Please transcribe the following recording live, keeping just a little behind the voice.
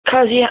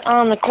'cause yeah,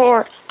 on the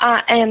court,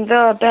 I am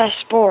the best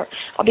sport.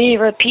 I'll be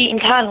repeating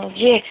titles,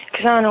 yeah,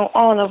 'cause I know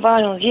all the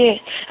vitals, yeah.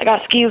 I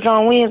got skills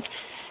on wheels,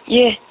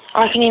 yeah.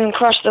 I can even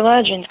crush the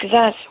legends, 'cause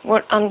that's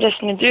what I'm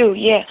destined to do,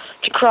 yeah.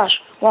 To crush,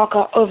 walk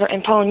all over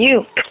and pwn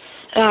you.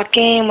 I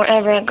can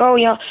wherever I go,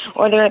 yo,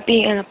 whether it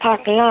be in a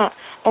parking lot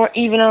or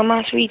even on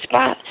my sweet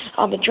spot.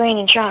 I'll be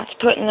draining shots,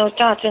 putting those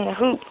dots in the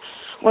hoop,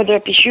 whether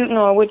it be shooting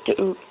or with the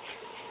oop.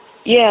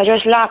 Yeah,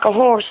 just like a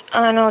horse,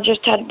 I know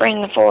just how to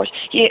bring the force.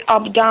 Yeah,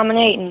 I'll be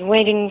dominating,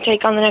 waiting to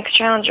take on the next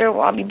challenger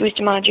while I'll be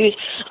boosting my juice.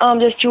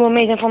 I'm just too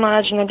amazing for my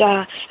legend to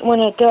die. And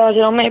when it does,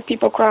 it'll make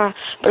people cry.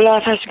 But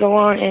life has to go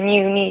on, and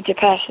you need to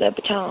pass the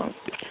baton.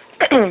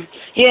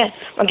 Yeah,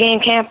 my game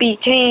can't be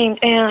tamed,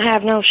 and I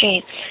have no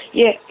shame.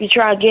 Yeah, you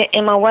try to get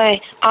in my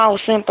way, I will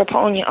simply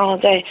pwn you all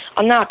day.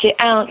 I'll knock it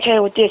out and tell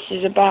you what this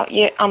is about.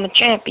 Yeah, I'm a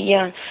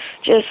champion,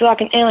 just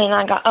like an alien.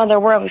 I got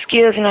otherworldly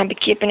skills, and I'll be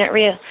keeping it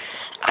real.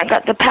 I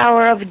got the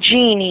power of a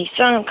genie.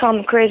 Some call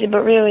me crazy,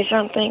 but really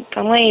some think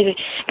I'm lazy.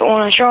 But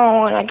when I show them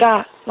what I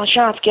got, my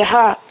shots get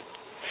hot.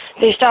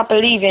 They stop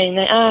believing,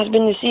 their eyes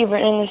been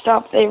deceiving, and the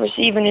stuff they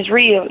receiving is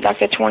real, like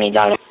the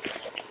 $20.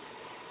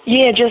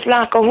 Yeah, just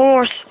like a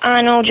horse,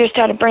 I know just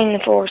how to bring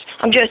the force.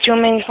 I'm just too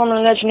amazing for my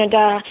legend to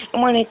die,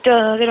 and when it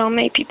does, it'll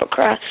make people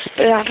cry.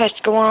 But life has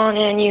to go on,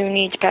 and you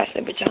need to pass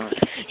the baton.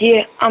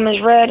 Yeah, I'm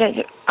as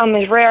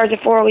rare as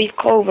a four-leaf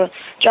clover.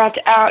 Dropped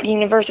out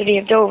University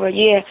of Dover.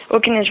 Yeah,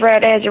 looking as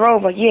red as a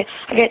rover. Yeah,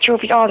 I get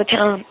trophies all the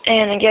time,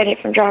 and I get it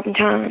from dropping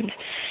times.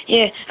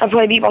 Yeah, I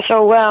play b-ball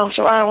so well,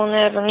 so I will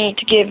never need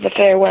to give the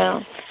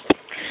farewell.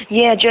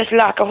 Yeah, just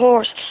like a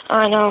horse,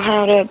 I know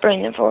how to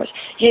bring the force.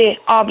 Yeah,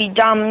 I'll be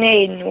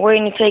dominating,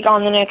 waiting to take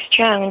on the next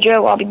challenge.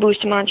 Yo, I'll be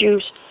boosting my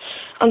juice.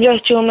 I'm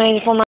just too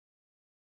amazing for my